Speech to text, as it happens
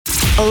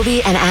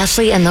Obie and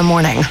Ashley in the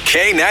morning.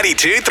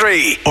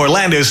 K92-3,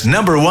 Orlando's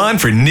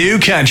 #1 for new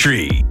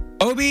country.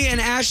 Obie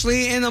and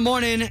Ashley in the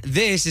morning.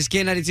 This is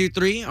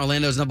K92-3,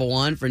 Orlando's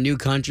 #1 for new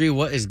country.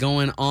 What is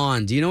going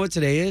on? Do you know what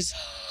today is?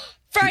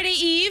 Friday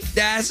Eve.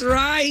 That's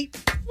right.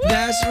 Woo!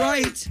 That's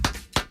right.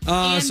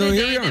 And So the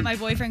here day we are. that my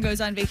boyfriend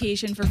goes on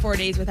vacation for 4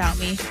 days without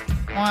me.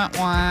 Wah,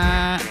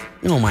 wah.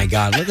 Oh my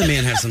God, let the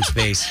man have some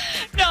space.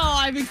 No,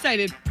 I'm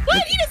excited.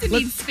 What? He doesn't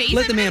need space.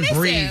 Let the I'm man gonna miss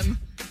breathe. him.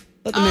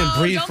 Let the man Oh,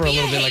 breathe don't for a be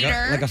a little bit,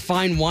 hater. like a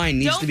fine wine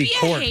needs Don't to be be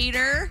corked, a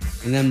hater.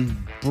 and then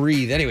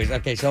breathe. Anyways,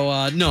 okay,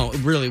 so no,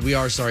 really, we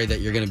are sorry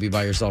that you're going to be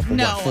by yourself for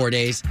No. 4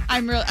 days.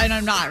 I'm not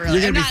really. You're going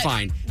I'm to be not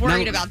fine.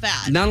 Worried about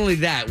that. Not only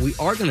that, we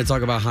are going to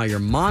talk about how your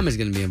mom is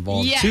going to be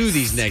involved Yes. too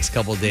these next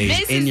couple days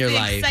This in is your the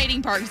life.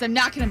 exciting part because I'm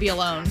not going to be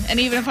alone. And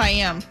even if I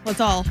am, let's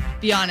all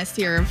be honest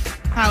here of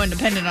how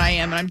independent I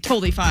am, and I'm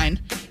totally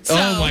fine. So,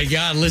 Oh my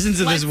God, listen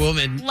to this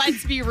woman.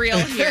 Let's be real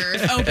here,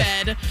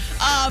 Obed.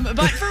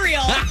 But for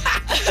real,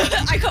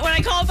 when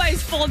I call him by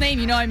his full name,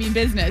 you know I mean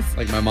business.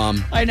 Like my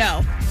mom. I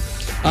know.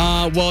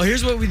 Well,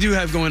 here's what we do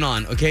have going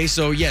on, okay?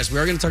 So, yes, we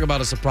are going to talk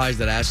about a surprise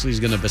that Ashley's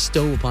going to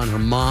bestow upon her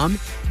mom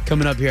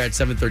coming up here at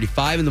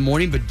 7:35 in the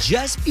morning. But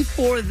just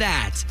before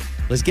that,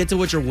 let's get to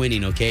what you're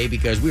winning, okay?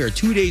 Because we are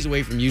 2 days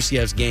away from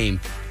UCF's game.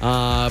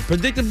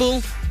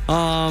 Predictable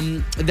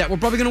that we're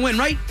probably going to win,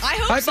 right? I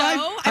hope High so. five.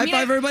 High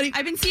five, everybody.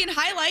 I've been seeing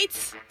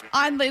highlights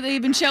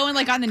they've been showing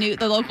like on the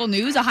local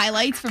news, the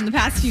highlights from the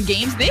past few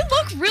games. They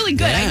look really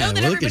good. I Yeah, know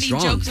that we're looking everybody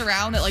strong. jokes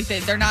around that like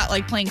they're not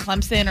like playing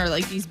Clemson or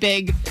like these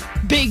big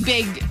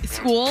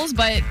schools,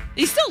 but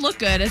they still look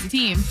good as a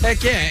team.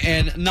 Heck yeah,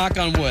 and knock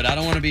on wood. I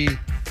don't want to be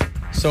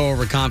so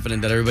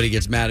overconfident that everybody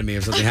gets mad at me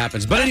if something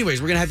happens. But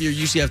anyways, we're going to have your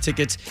UCF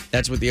tickets.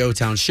 That's with the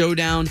O-Town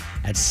Showdown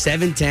at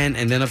 7:10.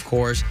 And then, of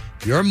course,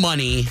 your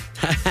money.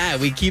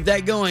 We keep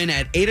that going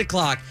at 8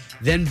 o'clock.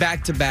 Then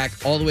back-to-back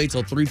all the way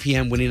till 3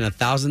 p.m., winning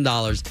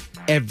 $1,000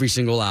 every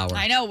single hour.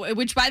 I know,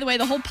 which by the way,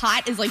 the whole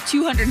pot is like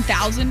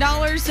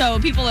 $200,000. So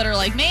people that are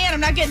like, man, I'm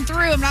not getting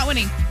through, I'm not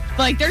winning.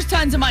 But like, there's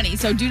tons of money,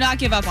 so do not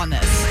give up on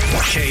this.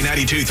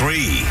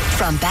 K92-3.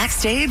 From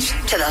backstage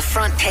to the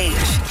front page,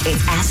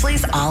 it's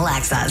Ashley's All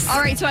Access. All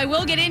right, so I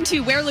will get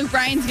into where Luke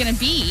Bryan's going to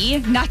be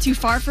not too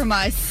far from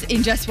us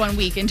in just 1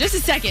 week, in just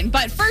a second.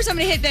 But first, I'm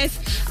going to hit this.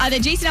 The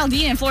Jason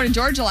Aldean and Florida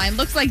Georgia Line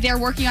looks like they're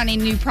working on a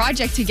new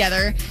project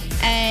together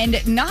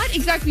and not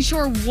exactly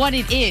sure what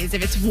it is.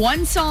 If it's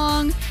one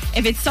song,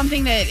 if it's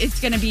something that it's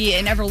going to be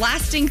an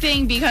everlasting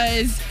thing,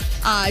 because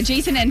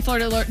Jason and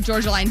Florida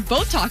Georgia Line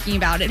both talking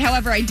about it.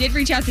 However, I did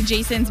reach out to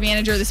Jason's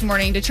manager this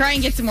morning to try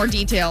and get some more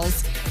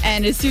details.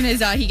 And as soon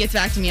as he gets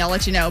back to me, I'll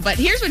let you know. But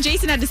here's what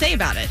Jason had to say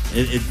about it.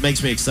 It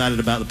makes me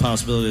excited about the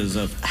possibilities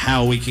of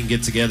how we can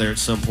get together at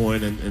some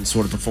point and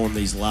sort of perform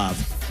these live.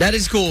 That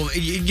is cool.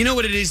 You know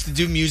what it is to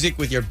do music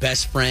with your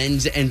best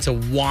friends and to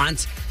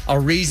want a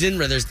reason,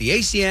 whether it's the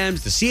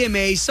ACMs, the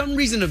CMAs, some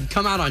reason to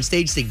come out on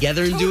stage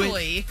together and do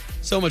it.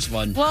 So much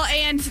fun. Well,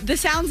 and the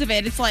sounds of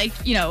it, it's like,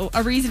 you know,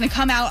 a reason to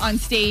come out on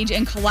stage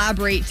and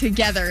collaborate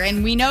together.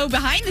 And we know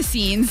behind the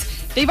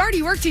scenes, they've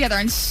already worked together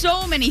on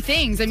so many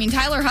things. I mean,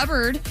 Tyler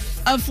Hubbard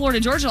of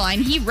Florida Georgia Line,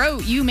 he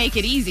wrote You Make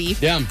It Easy.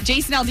 Yeah.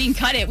 Jason Aldean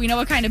cut it. We know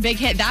what kind of big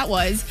hit that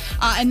was.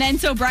 And then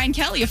so Brian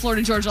Kelly of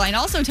Florida Georgia Line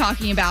also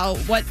talking about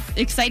what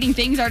exciting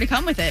things are to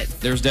come with it.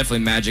 There was definitely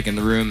magic in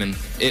the room, and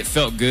it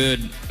felt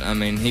good. I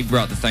mean, he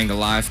brought the thing to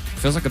life.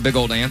 Feels like a big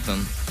old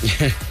anthem.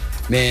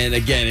 Man,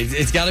 again,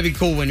 it's got to be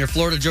cool when you're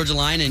Florida Georgia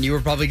Line and you were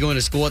probably going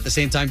to school at the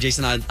same time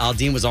Jason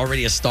Aldean was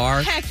already a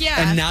star. Heck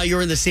yeah. And now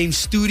you're in the same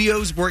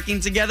studios working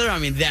together. I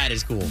mean, that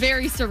is cool.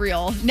 Very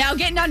surreal. Now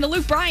getting on to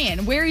Luke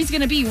Bryan, where he's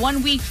going to be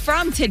 1 week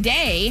from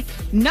today,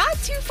 not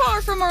too far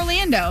from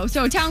Orlando.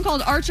 So a town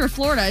called Archer,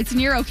 Florida. It's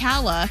near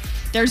Ocala.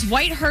 There's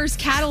Whitehurst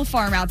Cattle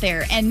Farm out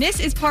there, and this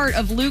is part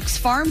of Luke's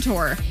farm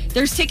tour.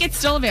 There's tickets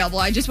still available.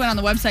 I just went on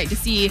the website to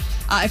see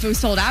if it was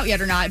sold out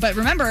yet or not. But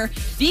remember,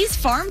 these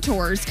farm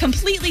tours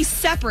completely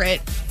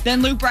separate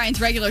than Luke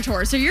Bryan's regular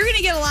tour. So you're going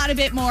to get a lot of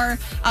bit more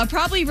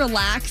probably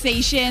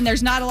relaxation.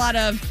 There's not a lot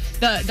of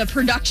the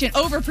production,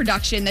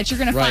 overproduction that you're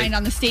going to find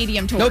on the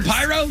stadium tours. No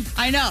pyro?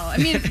 I know. I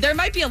mean, there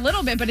might be a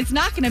little bit, but it's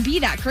not going to be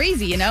that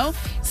crazy, you know?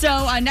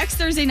 So next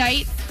Thursday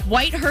night,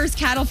 Whitehurst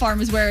Cattle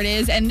Farm is where it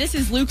is, and this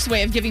is Luke's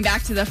way of giving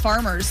back to the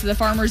farmers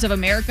of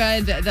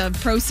America. The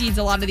proceeds,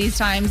 a lot of these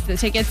times, the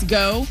tickets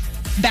go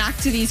back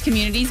to these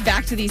communities,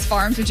 back to these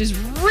farms, which is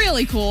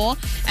really cool.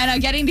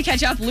 And getting to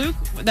catch up Luke,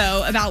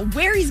 though, about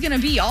where he's going to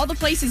be, all the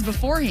places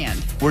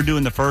beforehand. We're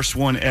doing the first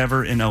one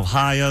ever in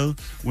Ohio.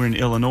 We're in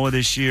Illinois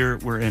this year.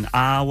 We're in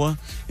Iowa.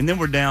 And then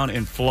we're down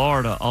in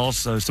Florida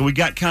also. So we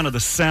got kind of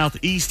the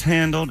Southeast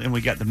handled and we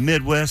got the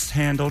Midwest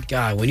handled.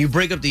 God, when you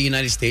break up the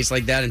United States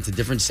like that into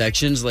different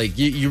sections, like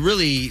you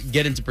really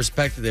get into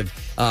perspective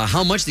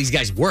how much these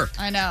guys work.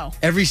 I know.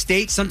 Every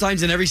state,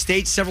 sometimes in every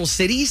state, several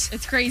cities.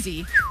 It's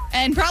crazy.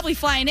 And probably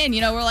flying in,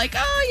 you know, we're like,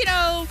 oh, you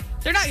know,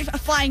 they're not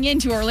flying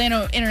into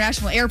Orlando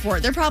International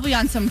Airport. They're probably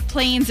on some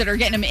planes that are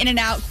getting them in and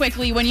out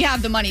quickly when you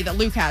have the money that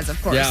Luke has,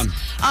 of course. Yeah.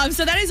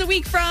 So that is a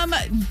week from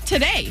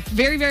today.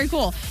 Very, very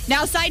cool.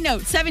 Now, side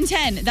note,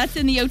 7:10, that's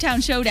in the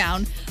O-Town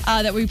Showdown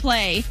that we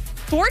play.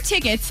 4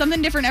 tickets,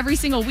 something different every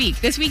single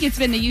week. This week it's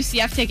been the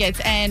UCF tickets,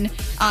 and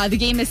the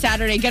game this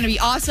Saturday going to be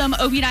awesome.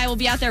 Obie and I will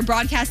be out there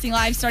broadcasting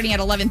live starting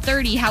at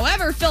 11:30.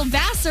 However, Phil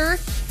Vassar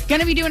going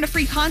to be doing a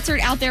free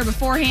concert out there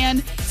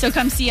beforehand, so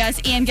come see us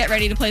and get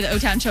ready to play the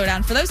O-Town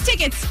Showdown. For those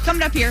tickets,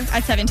 coming up here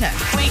at 7:10.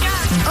 Wake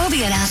up.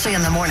 Obie and Ashley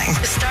in the morning.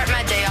 Start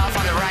my day off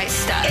on the right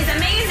stuff. It's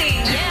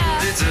amazing.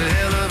 Yeah. It's a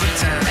hell of a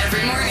time.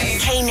 Every morning.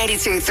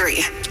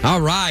 K92.3.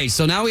 All right,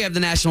 so now we have the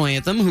national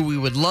anthem, who we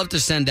would love to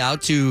send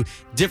out to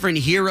different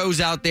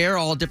heroes out there,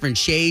 all different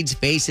shades,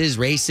 faces,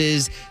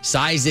 races,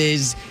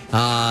 sizes,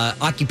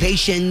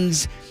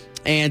 occupations.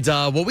 And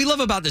what we love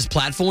about this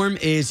platform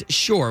is,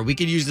 sure, we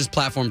could use this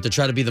platform to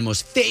try to be the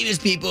most famous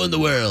people in the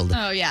world.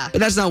 Oh, yeah. But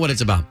that's not what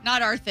it's about.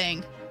 Not our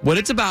thing. What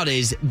it's about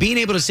is being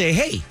able to say,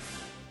 hey,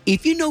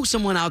 if you know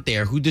someone out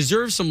there who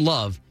deserves some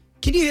love,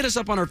 can you hit us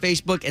up on our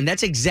Facebook? And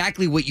that's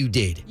exactly what you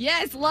did.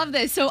 Yes, love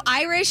this. So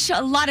Irish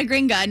Lotta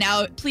Gringa.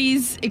 Now,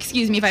 please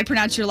excuse me if I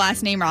pronounce your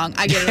last name wrong.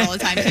 I get it all the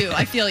time, too.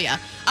 I feel ya.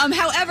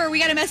 However, we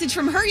got a message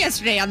from her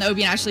yesterday on the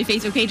Obie and Ashley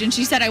Facebook page, and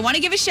she said, I want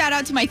to give a shout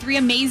out to my 3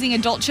 amazing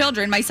adult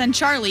children. My son,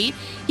 Charlie,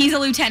 he's a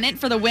lieutenant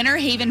for the Winter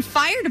Haven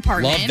Fire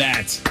Department. Love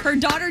that. Her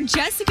daughter,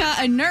 Jessica,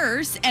 a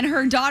nurse, and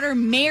her daughter,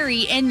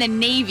 Mary, in the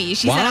Navy.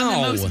 She said,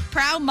 I'm the most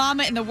proud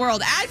mama in the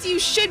world, as you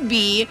should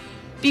be,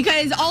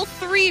 because all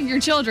 3 of your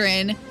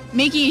children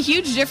making a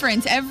huge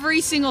difference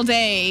every single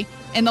day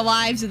in the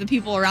lives of the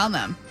people around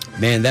them.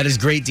 Man, that is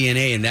great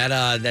DNA, and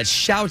that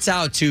shouts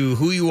out to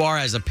who you are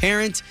as a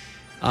parent.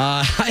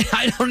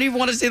 I don't even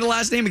want to say the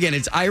last name again.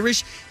 It's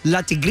Irish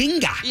Lotta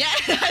Gringa. Yeah,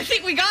 I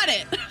think we got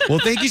it. Well,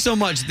 thank you so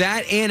much.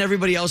 That and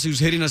everybody else who's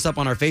hitting us up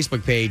on our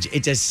Facebook page.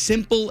 It's as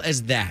simple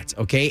as that,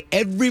 okay?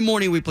 Every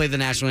morning we play the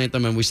national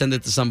anthem and we send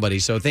it to somebody.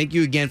 So thank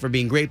you again for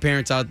being great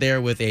parents out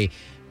there with a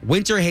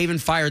Winter Haven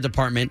Fire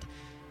Department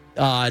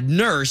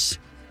nurse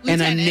and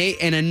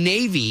a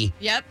Navy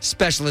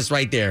specialist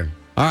right there.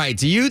 All right,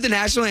 to you, the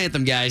national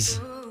anthem, guys.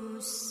 Oh,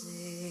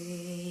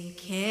 say,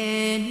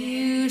 can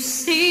you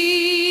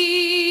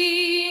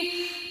see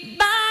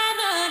by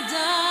the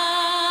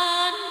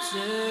dawn's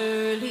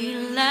early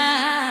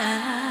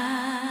light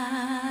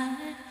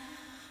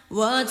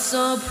what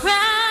so proudly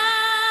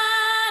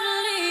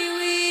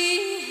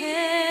we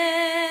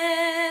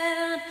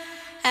hailed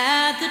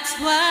at the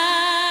twilight's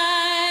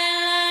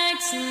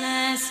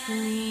last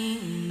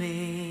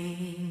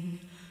gleaming,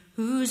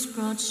 whose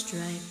broad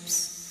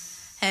stripes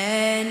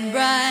and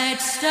bright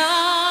stars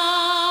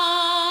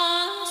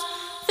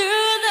through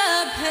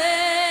the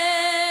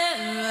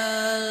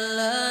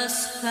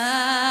perilous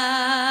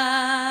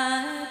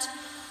fight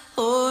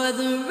o'er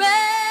the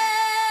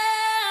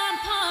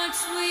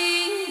ramparts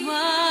we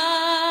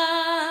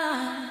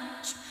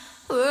watched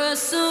were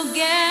so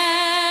gallantly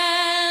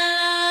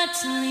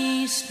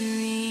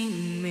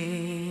streaming.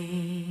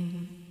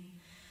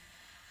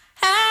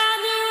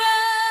 And the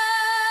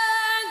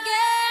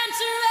rugged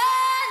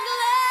red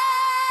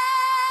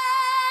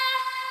glare,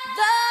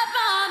 the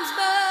bombs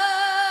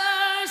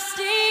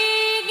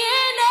bursting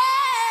in air,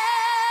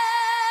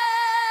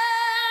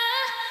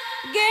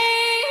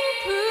 gave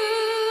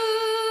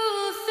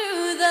proof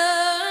through the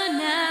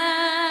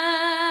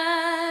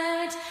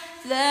night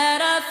that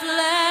our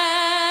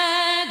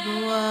flag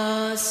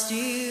was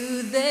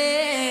still there.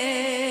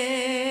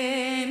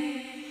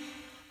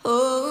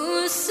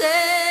 Oh,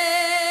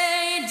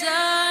 say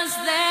does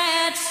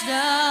that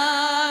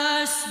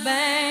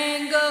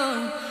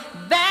star-spangled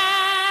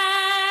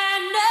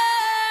banner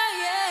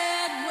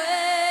yet wave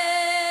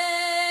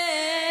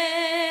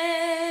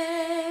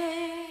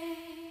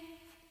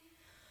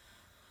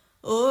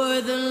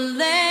o'er the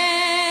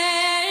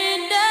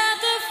land of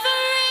the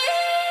free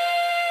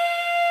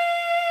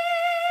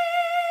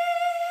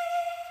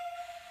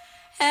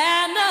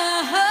and the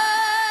home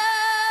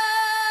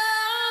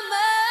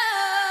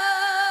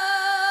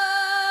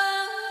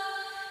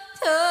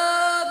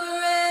of the brave.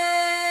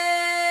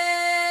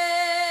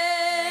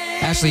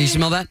 Ashley, you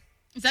smell that?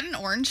 Is that an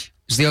orange?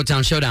 It's the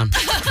O-Town Showdown.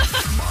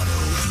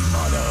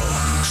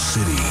 Mano,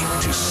 city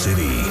to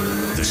city,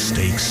 the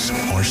stakes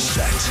are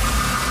set.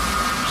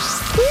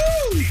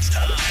 It's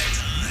time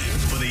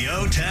for the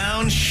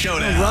O-Town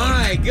Showdown. All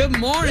right. Good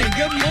morning.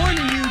 Good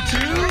morning, you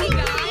two.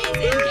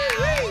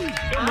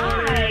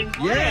 Hi.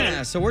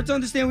 Yeah. So we're to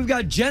understand we've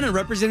got Jenna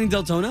representing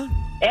Deltona.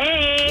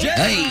 Hey.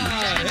 Jenna.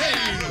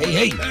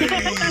 Hey.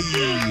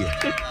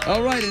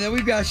 All right. And then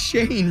we've got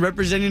Shane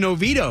representing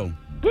Oviedo.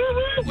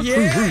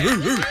 Yeah.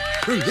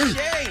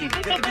 Shane.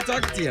 Good to be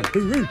talking to you.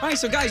 All right.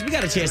 So, guys, we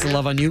got a chance to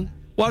love on you.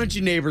 Why don't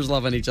you neighbors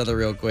love on each other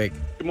real quick?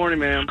 Good morning,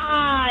 ma'am.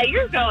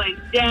 You're going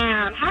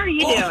down. How are you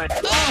doing?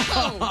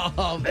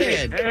 Oh,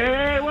 man.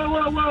 Hey,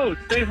 whoa.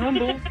 Stay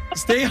humble.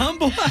 Stay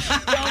humble.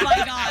 Oh, my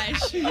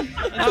gosh.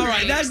 All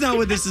right, that's not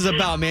what this is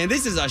about, man.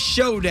 This is a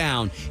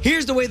showdown.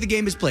 Here's the way the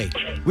game is played.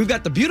 We've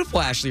got the beautiful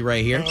Ashley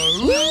right here.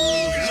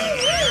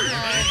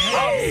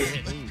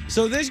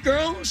 So this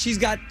girl, she's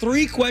got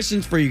 3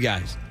 questions for you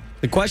guys.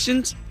 The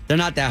questions, they're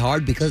not that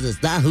hard because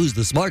it's not who's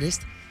the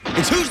smartest.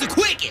 It's who's the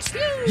quickest,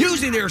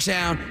 using their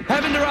sound,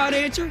 having the right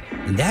answer,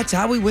 and that's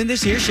how we win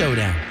this here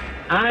showdown.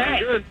 All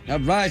right. All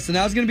right, so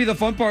now it's going to be the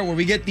fun part where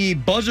we get the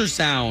buzzer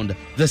sound,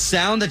 the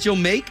sound that you'll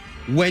make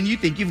when you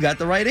think you've got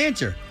the right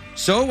answer.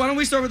 So why don't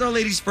we start with our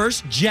ladies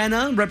first?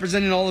 Jenna,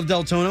 representing all of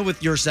Deltona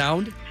with your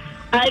sound.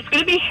 It's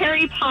going to be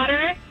Harry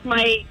Potter.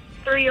 My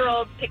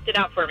 3-year-old picked it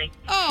out for me.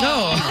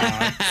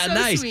 Oh, so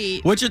nice.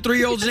 sweet. What's your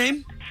 3-year-old's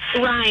name?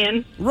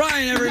 Ryan.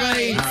 Ryan,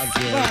 everybody.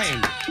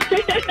 Ryan.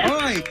 All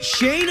right,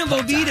 Shane of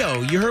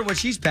Oviedo. You heard what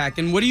she's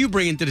packing. What are you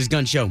bringing to this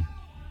gun show?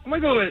 I'm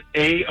going to go with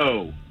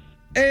AO.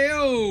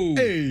 AO.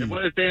 And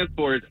what it stands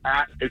for is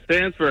it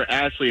stands for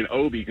Ashley and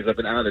Obi because I've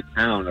been out of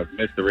town. I've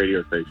missed the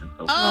radio station.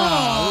 So.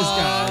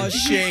 Oh,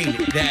 Shane.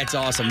 That's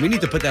awesome. We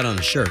need to put that on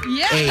a shirt.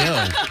 Yeah.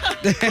 AO.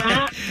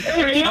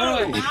 All right.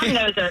 Mom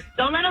knows her.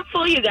 Don't let him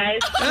fool you guys.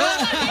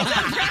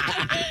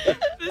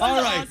 All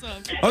right.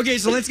 Awesome. Okay,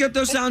 so let's get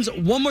those sounds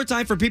one more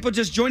time for people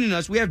just joining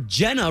us. We have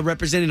Jenna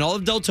representing all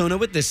of Deltona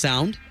with this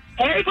sound.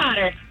 Harry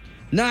Potter.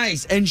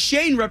 Nice. And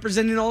Shane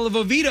representing all of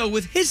Oviedo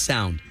with his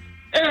sound.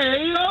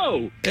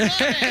 AO.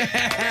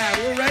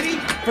 We're ready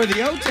for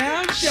the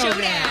O-Town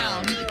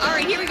Showdown. All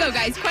right, here we go,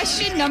 guys.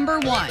 Question number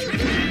 1.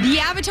 The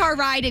Avatar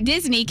ride at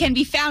Disney can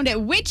be found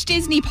at which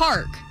Disney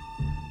park?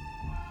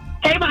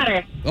 Harry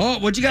Potter. Oh,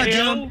 what you got,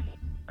 Jenna?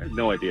 I have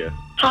no idea.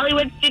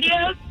 Hollywood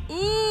Studios.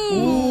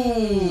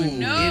 Ooh,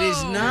 no. It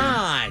is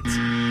not.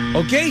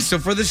 Okay, so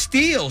for the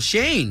steal,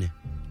 Shane.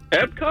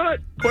 Epcot?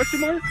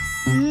 Question mark?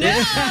 No.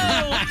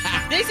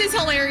 This is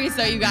hilarious,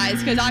 though, you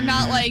guys, because I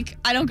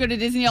don't go to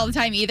Disney all the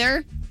time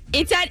either.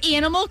 It's at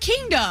Animal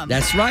Kingdom.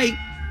 That's right.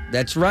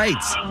 That's right.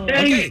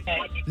 Okay,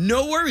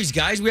 no worries,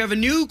 guys. We have a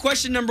new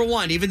question number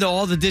 1, even though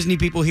all the Disney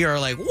people here are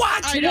like,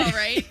 what? I know,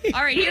 right?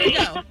 All right, here we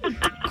go.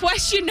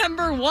 Question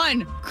number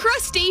 1.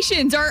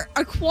 Crustaceans are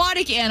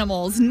aquatic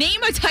animals.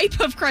 Name a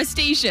type of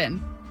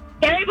crustacean.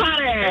 Harry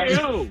Potter.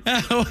 AO.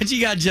 What you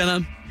got,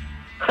 Jenna?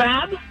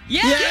 Crab.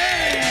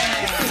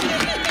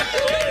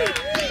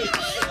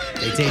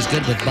 They taste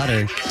good with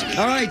butter.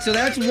 All right, so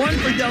that's 1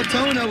 for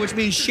Deltona, which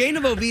means Shane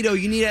of Oviedo,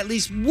 you need at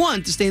least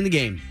 1 to stay in the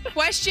game.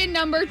 Question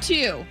number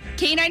 2.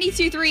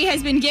 K92.3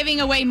 has been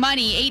giving away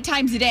money 8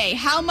 times a day.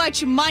 How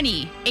much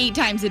money 8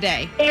 times a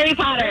day? Harry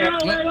Potter.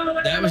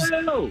 That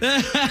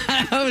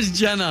was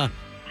Jenna.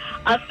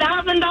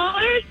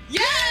 $1,000.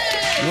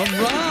 Yes! All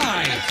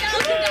right.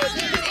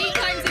 $1,000 8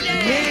 times a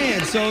day.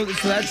 Man, so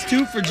that's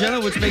 2 for Jenna,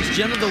 which makes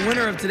Jenna the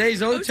winner of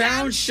today's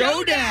O-Town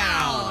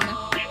Showdown.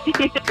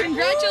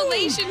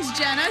 Congratulations,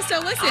 Jenna. So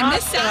listen,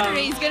 this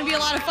Saturday is going to be a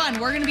lot of fun.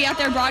 We're going to be out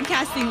there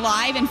broadcasting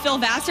live, and Phil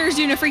Vassar's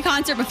doing a free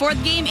concert before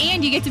the game,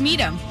 and you get to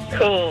meet him.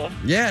 Cool.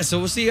 Yeah, so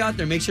we'll see you out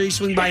there. Make sure you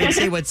swing by and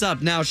say what's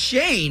up. Now,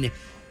 Shane,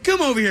 come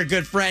over here,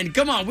 good friend.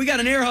 Come on, we got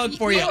an air hug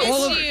for you.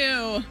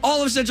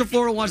 All of Central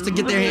Florida wants to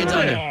get their hands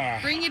on you.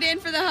 Bring it in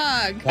for the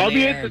hug. I'll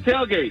be at the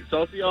tailgate, so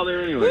I'll see y'all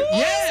there anyway.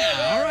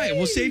 Yeah, all right.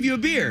 We'll save you a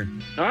beer.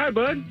 All right,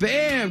 bud.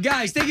 Bam.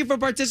 Guys, thank you for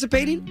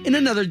participating in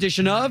another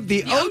edition of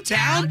the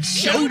O-Town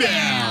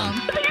Showdown.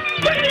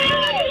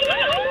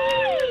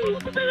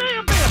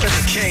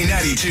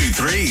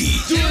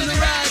 K92.3. Doing the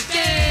right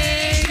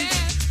thing.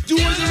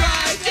 Doing the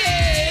right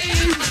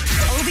thing.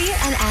 Obie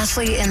and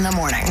Ashley in the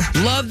morning.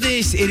 Love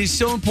this. It is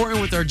so important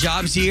with our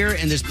jobs here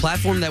and this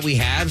platform that we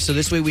have. So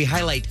this way we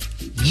highlight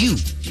you,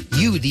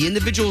 the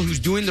individual who's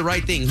doing the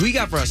right thing. Who you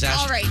got for us, Ash?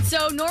 All right.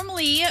 So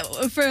normally,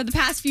 for the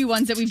past few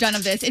ones that we've done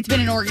of this, it's been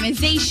an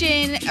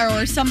organization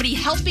or somebody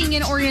helping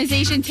an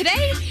organization.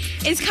 Today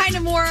is kind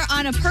of more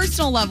on a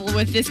personal level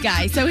with this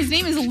guy. So his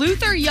name is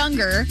Luther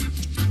Younger.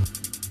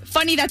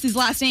 Funny that's his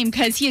last name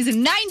because he is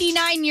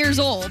 99 years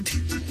old.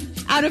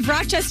 Out of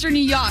Rochester, New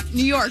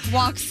York,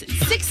 walks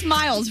 6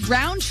 miles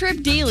round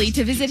trip daily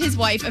to visit his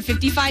wife of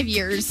 55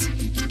 years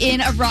in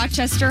a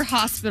Rochester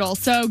hospital.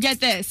 So get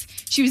this.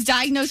 She was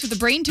diagnosed with a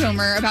brain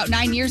tumor about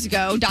 9 years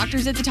ago.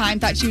 Doctors at the time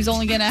thought she was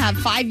only going to have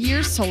 5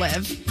 years to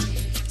live.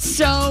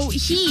 So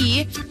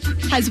he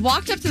has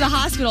walked up to the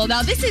hospital.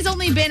 Now, this has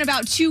only been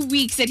about 2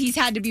 weeks that he's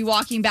had to be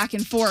walking back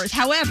and forth.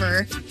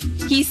 However,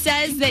 he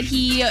says that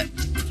he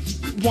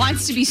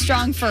wants to be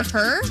strong for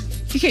her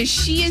because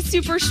she is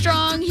super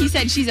strong. He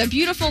said she's a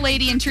beautiful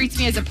lady and treats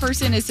me as a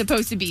person is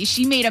supposed to be.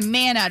 She made a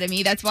man out of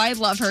me. That's why I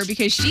love her,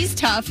 because she's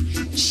tough.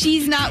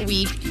 She's not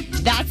weak.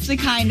 That's the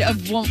kind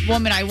of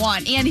woman I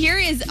want. And here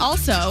is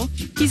also,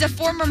 he's a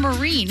former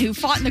Marine who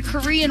fought in the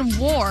Korean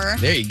War.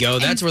 There you go.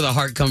 That's where the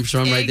heart comes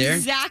from right there.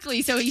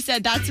 Exactly. So he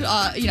said that's,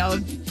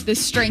 the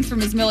strength from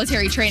his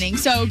military training.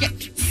 So get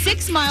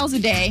 6 miles a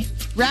day,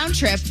 round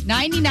trip,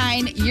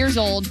 99 years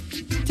old,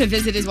 to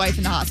visit his wife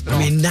in the hospital.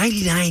 I mean,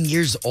 99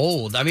 years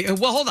old. I mean,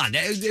 well, hold on.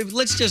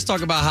 Let's just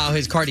talk about how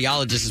his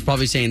cardiologist is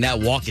probably saying that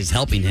walk is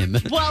helping him.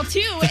 Well,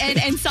 too,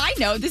 and side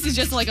note, this is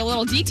just like a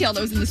little detail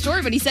that was in the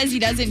story, but he says he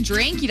doesn't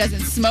drink, he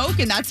doesn't smoke,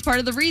 and that's part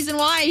of the reason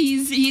why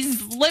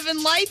he's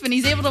living life and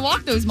he's able to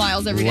walk those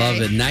miles every day.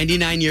 Love it.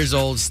 99 years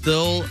old,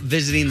 still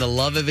visiting the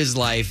love of his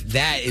life.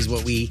 That is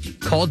what we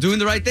call doing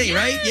the right thing,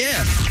 right?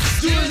 Yeah.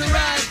 Doing the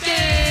right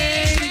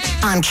thing.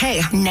 On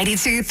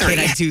K92.3.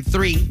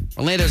 K92.3.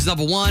 Orlando's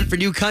number one for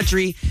new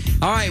country.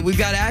 All right, we've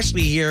got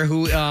Ashley here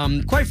who,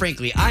 quite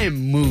frankly, I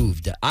am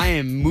moved. I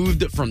am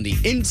moved from the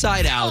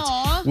inside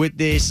out with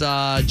this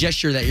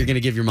gesture that you're going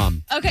to give your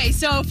mom. Okay,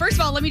 so first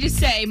of all, let me just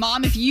say,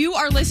 Mom, if you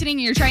are listening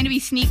and you're trying to be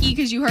sneaky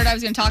because you heard I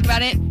was going to talk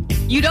about it,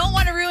 you don't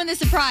want to ruin the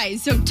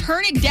surprise. So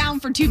turn it down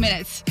for 2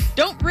 minutes.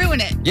 Don't ruin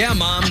it. Yeah,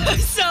 Mom.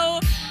 So,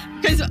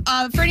 because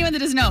for anyone that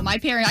doesn't know, I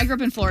grew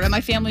up in Florida.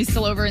 My family's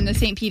still over in the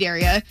St. Pete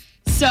area.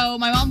 So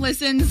my mom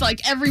listens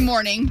like every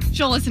morning.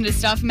 She'll listen to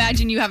stuff.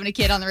 Imagine you having a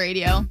kid on the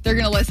radio. They're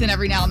going to listen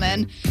every now and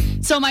then.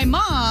 So my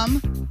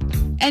mom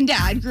and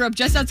dad grew up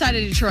just outside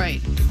of Detroit.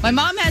 My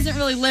mom hasn't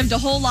really lived a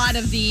whole lot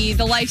of the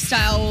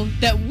lifestyle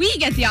that we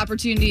get the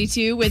opportunity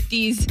to with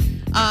these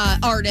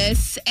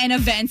artists and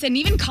events and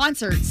even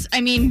concerts.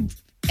 I mean,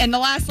 in the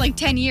last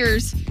 10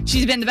 years,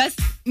 she's been the best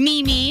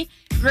Mimi,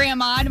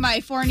 grandma to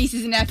my 4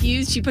 nieces and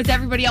nephews. She puts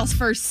everybody else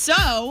first.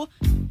 So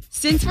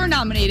since we're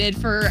nominated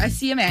for a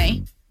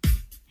CMA,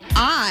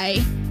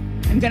 I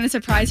am going to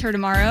surprise her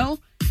tomorrow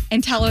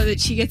and tell her that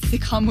she gets to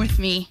come with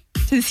me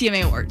to the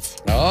CMA Awards.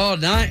 Oh,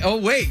 nice. Oh,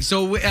 wait.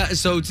 So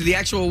to the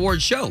actual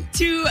award show.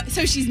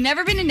 So she's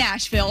never been to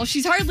Nashville.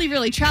 She's hardly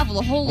really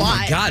traveled a whole lot. Oh,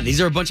 my God.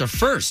 These are a bunch of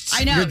firsts.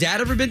 I know. Your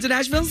dad ever been to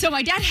Nashville? So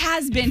my dad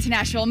has been to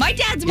Nashville. My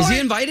dad's more... Is he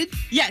invited?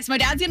 Yes, my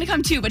dad's going to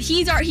come too, but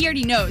he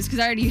already knows because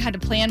I already had to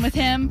plan with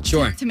him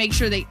to make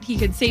sure that he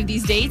could save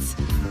these dates.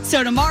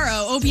 So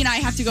tomorrow, Obie and I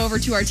have to go over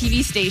to our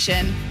TV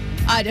station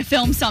to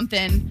film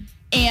something.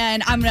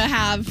 And I'm going to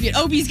have,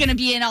 Obie's going to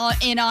be in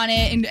on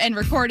it and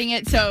recording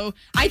it. So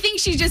I think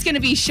she's just going to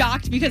be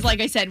shocked because,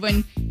 like I said,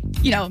 when,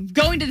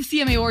 going to the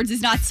CMA Awards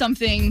is not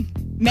something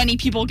many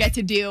people get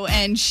to do.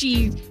 And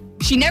she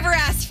never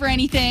asks for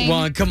anything.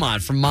 Well, come on.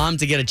 For mom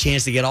to get a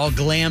chance to get all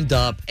glammed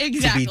up.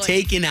 Exactly. To be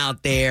taken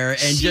out there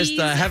and just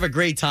have a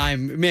great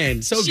time.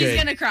 Man, so good. She's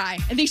going to cry.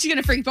 I think she's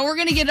going to freak. But we're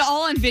going to get it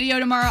all on video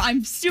tomorrow.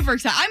 I'm super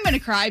excited. I'm going to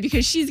cry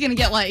because she's going to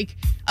get,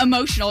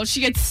 emotional. She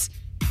gets...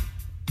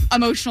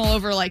 emotional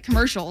over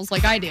commercials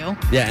like I do.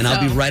 Yeah, and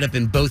I'll be right up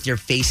in both your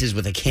faces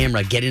with a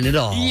camera getting it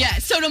all. Yeah,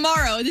 so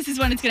tomorrow, this is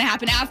when it's going to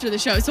happen after the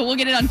show. So we'll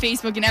get it on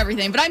Facebook and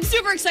everything. But I'm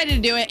super excited to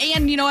do it.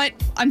 And you know what?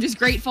 I'm just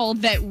grateful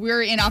that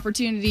we're in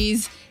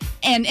opportunities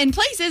and in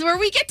places where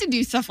we get to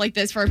do stuff like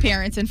this for our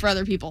parents and for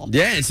other people.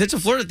 Yeah, and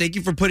Central Florida, thank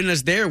you for putting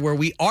us there where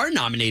we are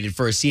nominated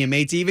for a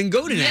CMA to even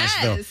go to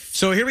Nashville.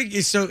 So here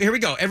we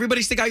go.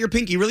 Everybody stick out your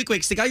pinky really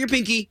quick. Stick out your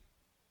pinky.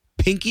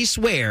 Pinky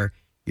swear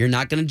you're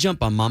not going to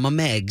jump on Mama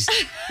Meg's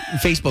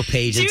Facebook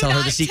page and tell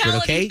her the secret,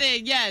 okay?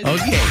 Anything, yes.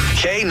 Okay.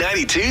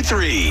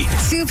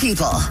 K92.3. 2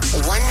 people,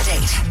 1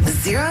 date,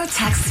 0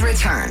 texts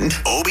returned.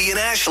 Obie and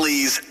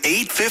Ashley's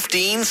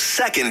 8:15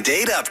 second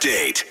date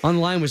update. On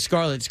the line with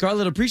Scarlett.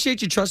 Scarlett,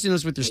 appreciate you trusting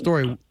us with your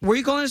story. Where are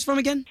you calling us from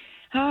again?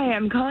 Hi,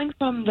 I'm calling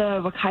from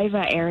the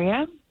Wekiva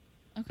area.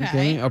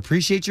 Okay.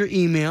 Appreciate your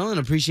email and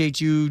appreciate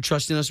you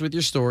trusting us with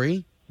your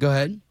story. Go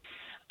ahead.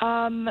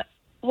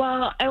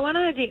 Well, I went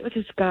on a date with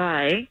this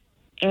guy,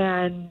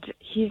 and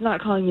he's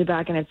not calling me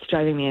back, and it's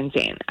driving me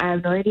insane. I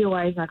have no idea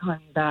why he's not calling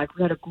me back.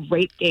 We had a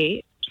great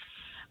date,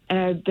 and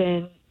I've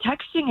been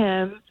texting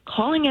him,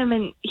 calling him,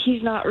 and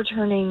he's not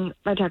returning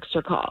my text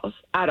or calls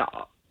at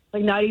all.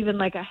 Not even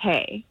a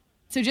hey.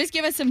 So just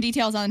give us some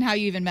details on how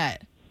you even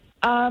met.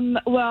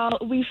 Well,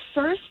 we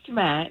first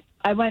met,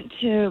 I went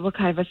to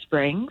Wekiva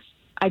Springs.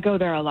 I go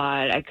there a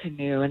lot. I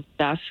canoe and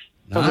stuff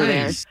over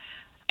there.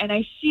 And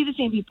I see the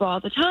same people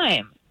all the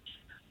time.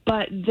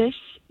 But this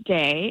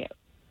day,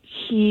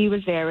 he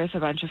was there with a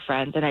bunch of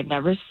friends, and I'd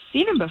never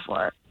seen him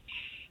before.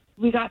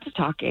 We got to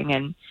talking,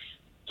 and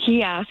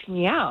he asked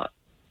me out.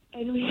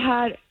 And we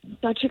had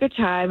such a good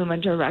time. We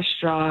went to a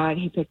restaurant.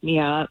 He picked me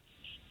up.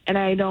 And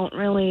I don't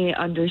really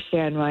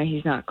understand why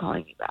he's not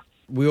calling me back.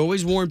 We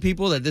always warn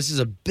people that this is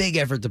a big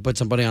effort to put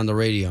somebody on the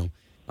radio.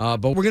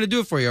 But we're going to do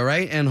it for you, all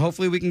right? And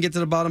hopefully we can get to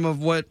the bottom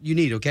of what you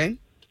need, okay?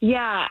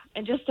 Yeah,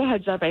 and just a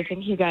heads up, I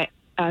think he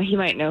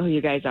might know who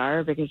you guys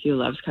are because he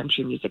loves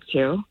country music,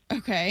 too.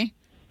 Okay.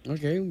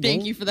 Okay. Well,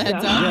 thank you for the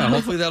heads up. Yeah,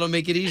 hopefully that'll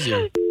make it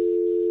easier.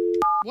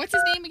 What's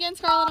his name again,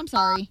 Scarlett? I'm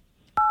sorry.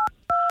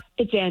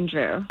 It's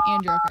Andrew.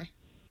 Andrew, okay.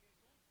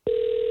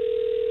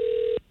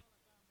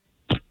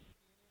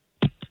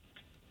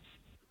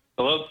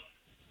 Hello?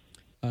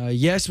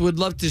 Yes, would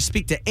love to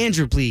speak to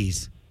Andrew,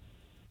 please.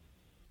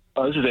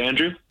 This is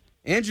Andrew.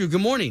 Andrew,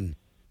 good morning.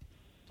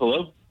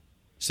 Hello?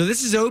 So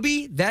this is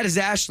Obie. That is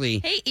Ashley.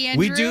 Hey,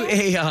 Andrew.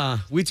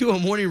 We do a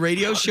morning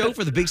radio show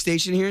for the big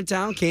station here in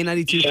town,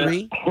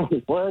 K92.3. Yeah.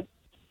 What?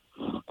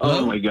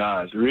 Oh, my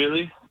gosh.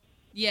 Really?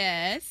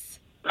 Yes.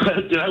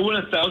 Did I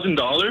win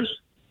 $1,000?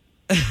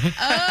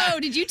 Oh,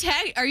 did you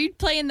tag? Are you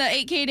playing the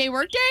 8K a day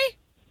workday?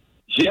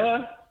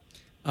 Yeah.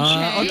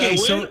 Okay,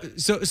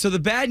 so the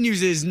bad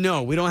news is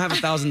no, we don't have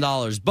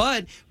 $1,000,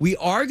 but we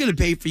are going to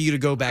pay for you to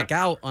go back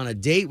out on a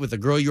date with a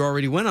girl you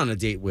already went on a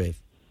date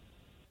with.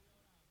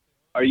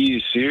 Are you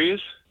serious?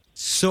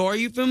 So are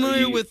you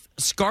familiar with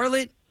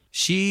Scarlett?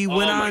 She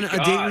went on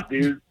a date with.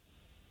 Dude.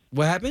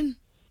 What happened?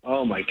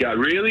 Oh my God!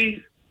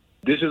 Really?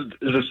 This is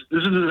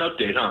an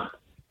update, huh?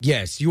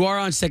 Yes, you are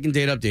on second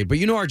date update, but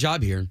you know our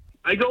job here.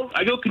 I go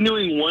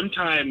canoeing one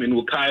time in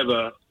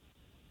Wekiva.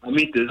 I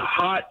meet this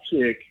hot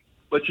chick,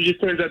 but she just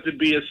turns out to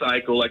be a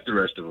psycho like the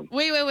rest of them.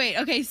 Wait.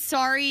 Okay,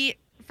 sorry.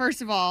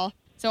 First of all,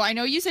 so I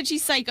know you said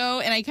she's psycho,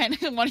 and I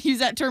kind of want to use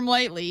that term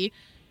lightly.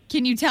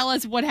 Can you tell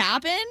us what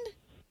happened?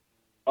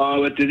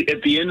 At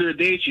the end of the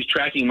day, she's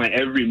tracking my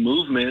every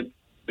movement,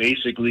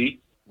 basically.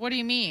 What do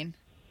you mean?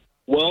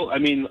 Well, I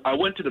mean, I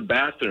went to the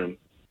bathroom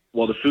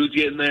while the food's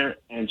getting there,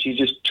 and she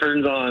just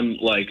turns on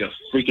like a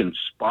freaking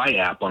spy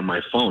app on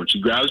my phone. She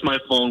grabs my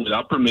phone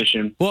without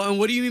permission. Well, and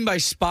what do you mean by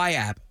spy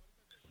app?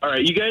 All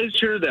right, you guys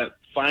hear that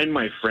Find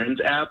My Friends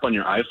app on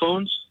your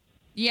iPhones?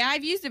 Yeah,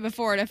 I've used it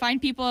before to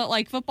find people at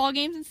like football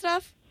games and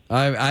stuff.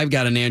 I've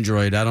got an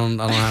Android. I don't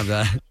have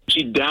that.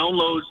 She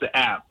downloads the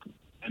app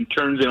and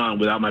turns it on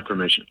without my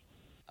permission.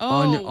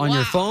 Oh, on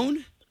your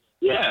phone?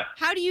 Yeah.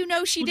 How do you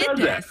know she Who did does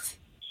this?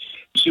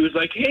 that? She was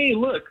like, "Hey,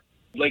 look,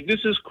 like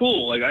this is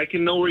cool. Like I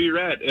can know where you're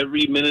at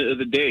every minute of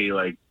the day.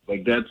 Like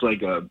that's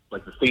like the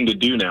thing to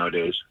do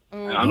nowadays."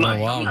 Oh. I'm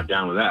not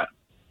down with that.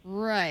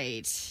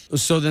 Right.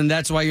 So then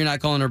that's why you're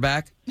not calling her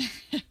back?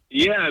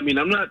 Yeah, I mean,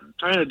 I'm not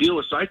trying to deal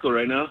with Psycho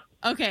right now.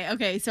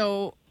 Okay.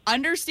 So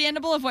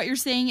understandable if what you're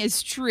saying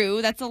is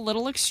true. That's a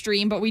little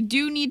extreme, but we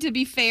do need to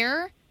be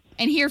fair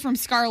and hear from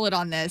Scarlett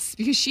on this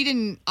because she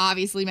didn't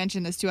obviously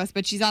mention this to us,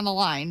 but she's on the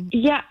line.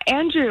 Yeah,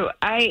 Andrew,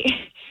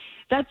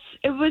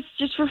 it was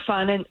just for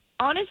fun. And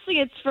honestly,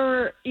 it's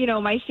for,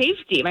 my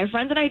safety. My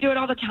friends and I do it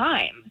all the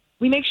time.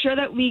 We make sure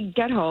that we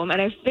get home.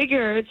 And I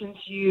figured since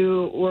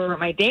you were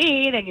my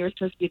date and you were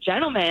supposed to be a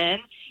gentleman,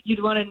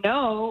 you'd want to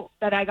know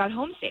that I got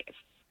home safe.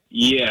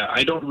 Yeah,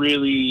 I don't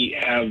really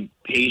have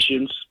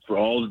patience for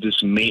all of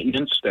this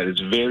maintenance that is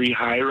very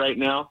high right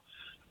now.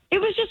 It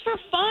was just for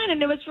fun,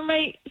 and it was for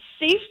my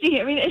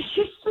safety. I mean, it's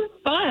just for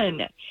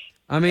fun.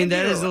 I mean,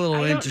 that is a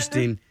little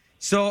interesting.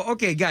 So,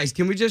 okay, guys,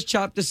 can we just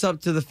chop this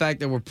up to the fact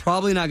that we're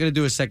probably not going to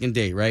do a second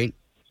date, right?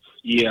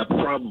 Yeah,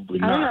 probably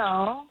not. I don't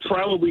know.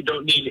 Probably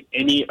don't need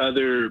any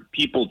other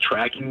people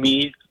tracking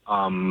me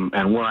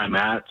and where I'm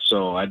at,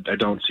 so I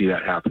don't see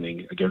that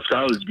happening. Again,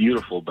 Scarlett is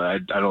beautiful,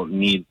 but I don't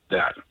need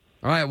that.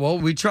 All right, well,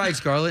 we tried,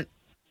 Scarlett.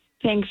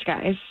 Thanks,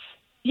 guys.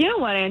 You know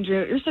what,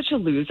 Andrew? You're such a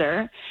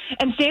loser.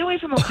 And stay away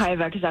from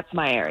Wekiva because that's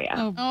my area.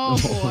 Oh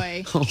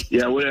boy.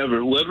 Yeah, whatever.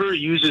 Whoever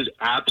uses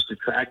apps to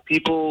track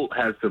people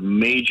has some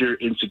major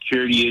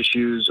insecurity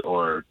issues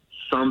or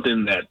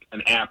something that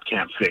an app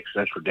can't fix.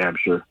 That's for damn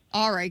sure.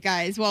 All right,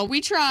 guys. Well,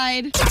 we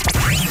tried.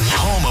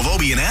 Home of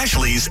Obie and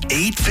Ashley's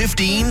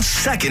 8:15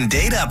 second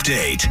date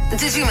update.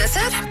 Did you miss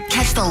it?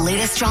 Catch the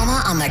latest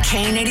drama on the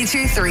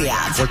K82-3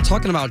 app. We're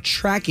talking about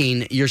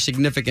tracking your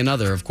significant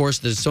other. Of course,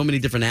 there's so many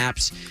different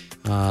apps.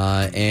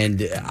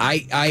 And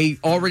I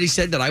already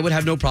said that I would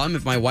have no problem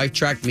if my wife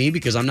tracked me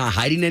because I'm not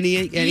hiding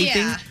anything.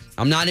 Yeah.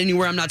 I'm not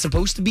anywhere I'm not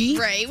supposed to be.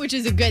 Right, which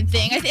is a good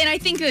thing. And I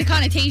think the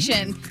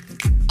connotation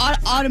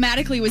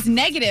automatically was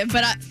negative.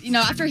 But,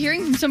 after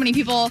hearing from so many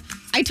people,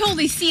 I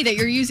totally see that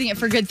you're using it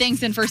for good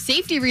things and for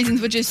safety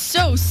reasons, which is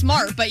so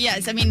smart. But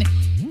yes, I mean,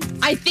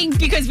 I think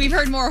because we've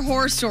heard more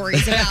horror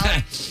stories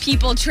about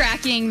people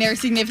tracking their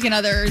significant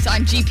others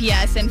on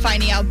GPS and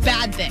finding out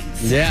bad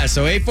things. Yeah,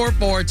 so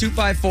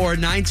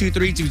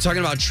 844-254-9232, talking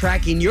about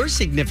tracking your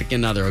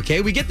significant other,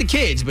 okay? We get the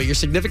kids, but your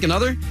significant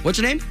other, what's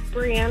your name?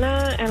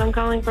 Brianna, and I'm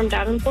calling from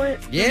Davenport.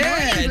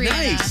 Yeah, Good morning,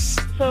 Brianna. nice.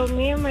 So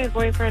me and my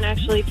boyfriend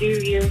actually do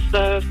use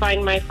the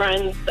Find My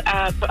Friends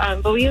app,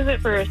 but we use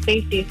it for a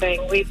safety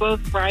thing. We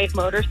both ride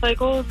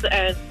motorcycles,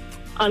 and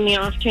on the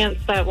off chance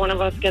that one of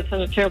us gets in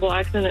a terrible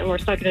accident and we're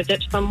stuck in a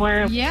ditch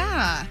somewhere,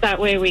 Yeah. that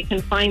way we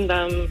can find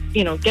them,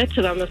 get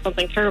to them if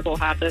something terrible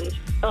happens.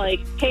 Like,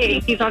 hey,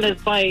 he's on his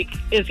bike.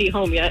 Is he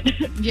home yet?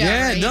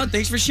 Yeah, right. no,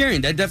 thanks for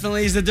sharing. That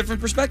definitely is a different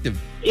perspective.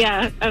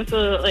 Yeah,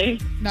 absolutely.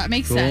 That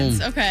makes Cool.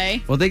 sense.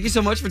 Okay. Well, thank you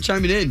so much for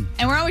chiming in.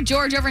 And we're on with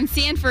George over in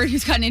Sanford,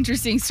 who's got an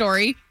interesting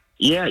story.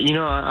 Yeah,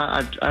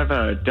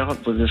 I've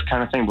dealt with this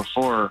kind of thing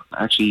before.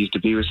 I actually used to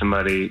be with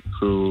somebody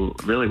who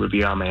really would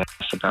be on my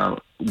ass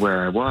about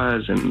where I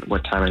was and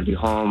what time I'd be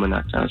home and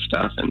that kind of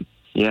stuff. And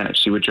yeah,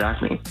 she would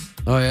track me.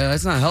 Oh, yeah,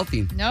 that's not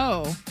healthy.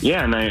 No.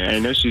 Yeah, and I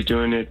know she's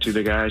doing it to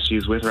the guy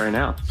she's with right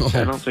now.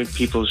 I don't think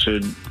people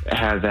should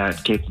have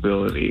that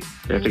capability.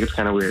 I think it's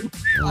kind of weird.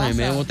 All right,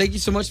 man. Well, thank you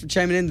so much for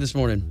chiming in this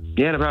morning.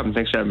 Yeah, no problem.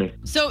 Thanks for having me.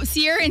 So,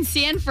 Sierra in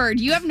Sanford,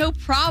 you have no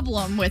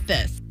problem with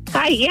this.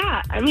 Hi,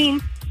 yeah. I mean,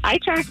 I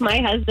track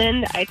my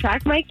husband. I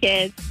track my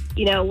kids.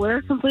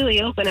 We're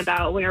completely open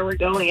about where we're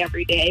going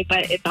every day,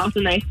 but it's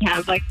also nice to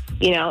have,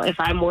 if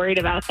I'm worried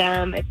about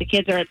them, if the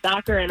kids are at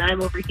soccer and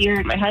I'm over here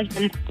and my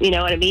husband's,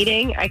 at a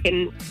meeting, I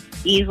can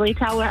easily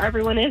tell where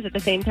everyone is at the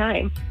same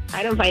time.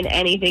 I don't find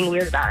anything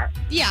weird about it.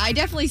 Yeah, I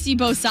definitely see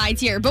both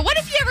sides here. But what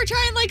if you ever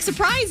try and like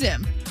surprise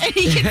him and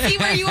he can see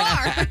where you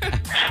are?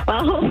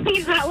 Well,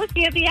 he's not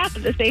looking at the app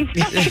at the same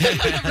time.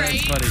 Right?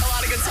 Funny. A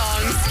lot of good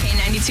songs.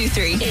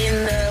 K92.3.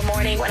 In the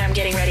morning when I'm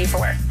getting ready for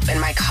work. In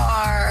my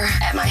car,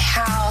 at my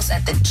house,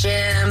 at the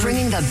gym.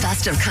 Bringing the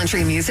best of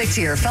country music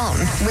to your phone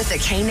with the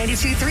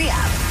K92.3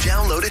 app.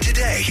 Download it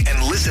today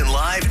and listen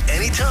live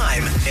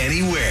anytime,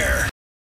 anywhere.